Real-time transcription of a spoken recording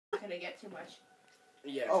not gonna get too much.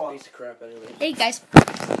 Yeah, it's a piece of crap anyway. Hey guys,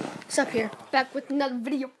 what's up here? Back with another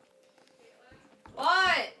video.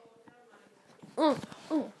 What?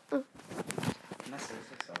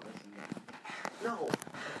 No.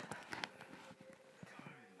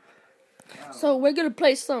 So we're gonna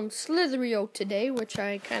play some Slitherio today, which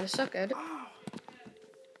I kind of suck at it.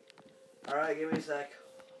 Alright, give me a sec.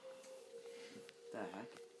 The heck?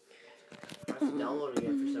 I have to download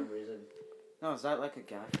again for some reason. No, is that like a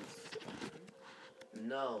guy?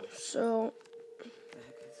 No. So The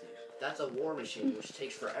heck is it? That's a war machine, which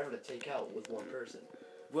takes forever to take out with one person.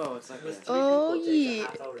 Whoa, it's like With a... three Oh, people, it takes yeah. a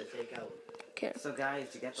half hour to take out. okay. So guys,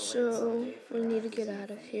 you get the So we need to get out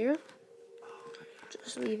of here.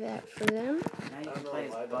 Just leave that for them. Now you I can don't know play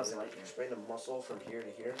as why, Buzz but Lightyear. explain the muscle from here to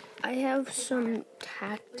here. I have some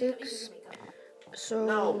tactics. So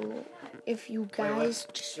No. if you Wait, guys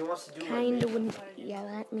what? just She wants to do kind of wouldn't yell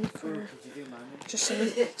at me for Could you do mine? just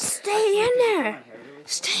saying, stay in there,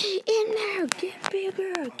 stay in there, get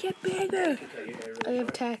bigger, get bigger. I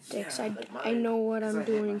have tactics. I know what I'm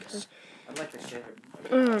doing because I'd like to share.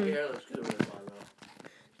 Your hair looks good with it on, though.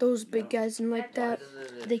 those big guys and like that,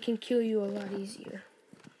 they can kill you a lot easier.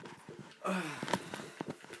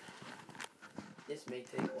 This may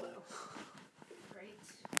take a while.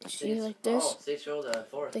 See, like this, Oh, they show the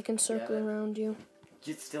fourth. they can circle around you.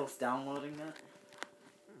 You still downloading that?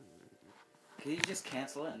 Can you just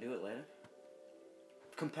cancel it and do it later?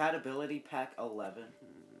 Compatibility pack 11.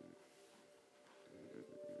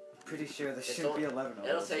 Pretty sure there should be 11.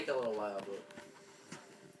 It'll take a little while, but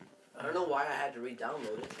I don't know why I had to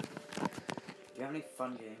re-download it. Do you have any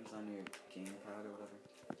fun games on your gamepad or whatever?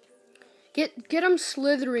 Get them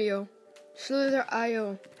Slitherio,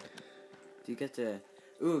 Slither.io. Do you get to...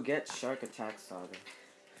 Ooh, get Shark Attack Saga.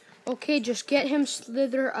 Okay, just get him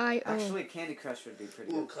Slither.io. Actually, Candy Crush would be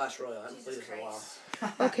pretty Ooh, good. Clash Royale. I haven't played this in a while.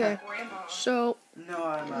 Okay, so No,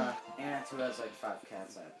 I'm aunt who has like 5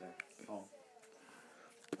 cats out there. Oh.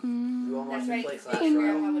 You want to watch That's me right. play Because Clash Grandma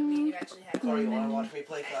Royale? would mean you actually had Corey, you want to watch me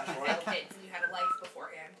play Clash had Royale? kids and you had a life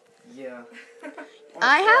beforehand. Yeah.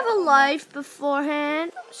 I have a life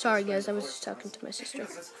beforehand. Sorry guys, I was just talking to my sister.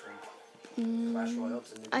 This crate. Clash Royale.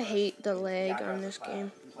 It's a new I Clash. hate the lag on this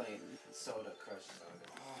game. Play Soda Crush Saga.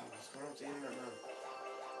 Oh, what's going on with the internet now?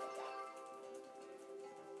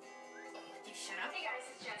 Shut up. Hey guys,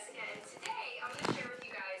 it's Jessica, and today I'm going to share with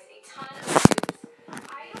you guys a ton of news. I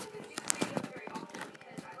don't even do videos very often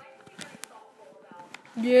because I like to be very thoughtful about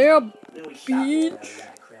Yeah, Then we shot more out of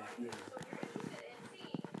that crap.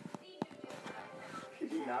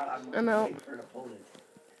 If not, I'm out. waiting for an opponent.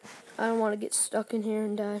 I don't want to get stuck in here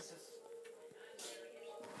and die.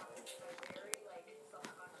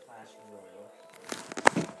 Clash Royale.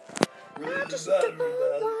 I just don't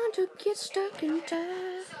want to get stuck and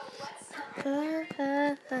die. I can't wear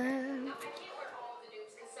all the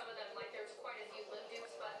dupes because some of them, like there's quite a few lip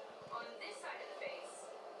dupes, but on this side of the face,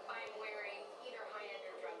 I'm wearing either high-end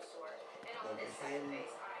or drugstore, and on this side of the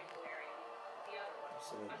face, I'm wearing the other one.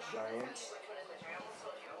 So I'm not the going to tell you giant. which one is which. I almost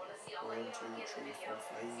told you. I want to see. I'll 1, let you 2, know at the end of 3, the video. 4,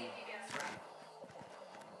 5. See if you guess right.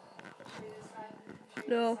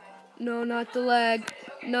 No, no, not the lag.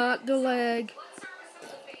 Not the lag. Let's start with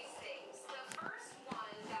some of the face things. The first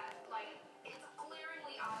one that, like, it's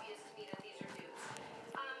glaringly obvious to me that these are dupes.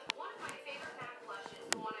 One of my favorite MAC blushes,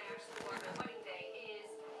 the one I actually wore on my wedding day, is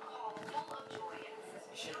called Full of Joy. And it's this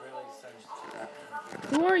You should really send it to that.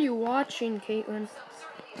 Who are you watching, Caitlin?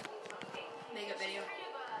 certainly a blue tone pink. Make a video.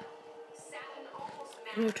 Kind of a satin, almost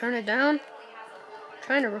matte. Can you turn it down? I'm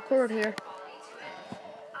trying to record here.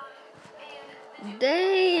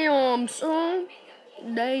 Damn, son.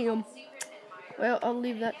 Damn. Well, I'll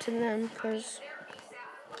leave that to them because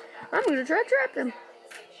I'm gonna try to trap them.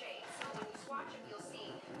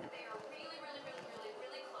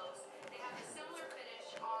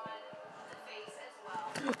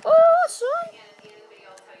 Oh, son.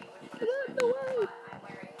 Get out of the way.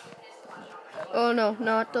 Oh no,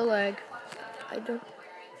 not the leg. I don't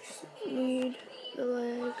need the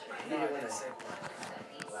leg.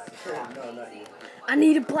 No, not you. I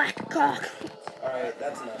need a black cock. Alright,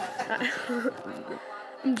 that's enough.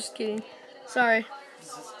 I'm just kidding. Sorry. This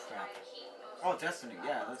is crap. Oh, Destiny.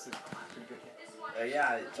 Yeah, that's a pretty good game.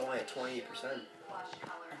 Yeah, it's only at 28%.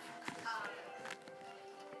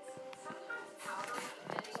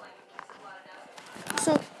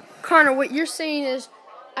 So, Connor, what you're saying is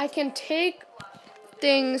I can take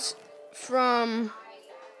things from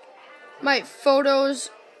my photos.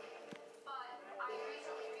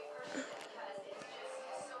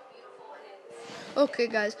 Okay,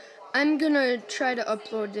 guys, I'm gonna try to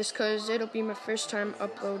upload this because it'll be my first time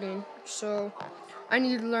uploading. So, I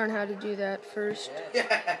need to learn how to do that first.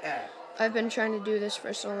 Yeah. I've been trying to do this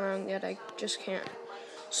for so long that I just can't.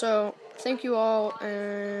 So, thank you all,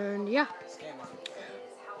 and yeah.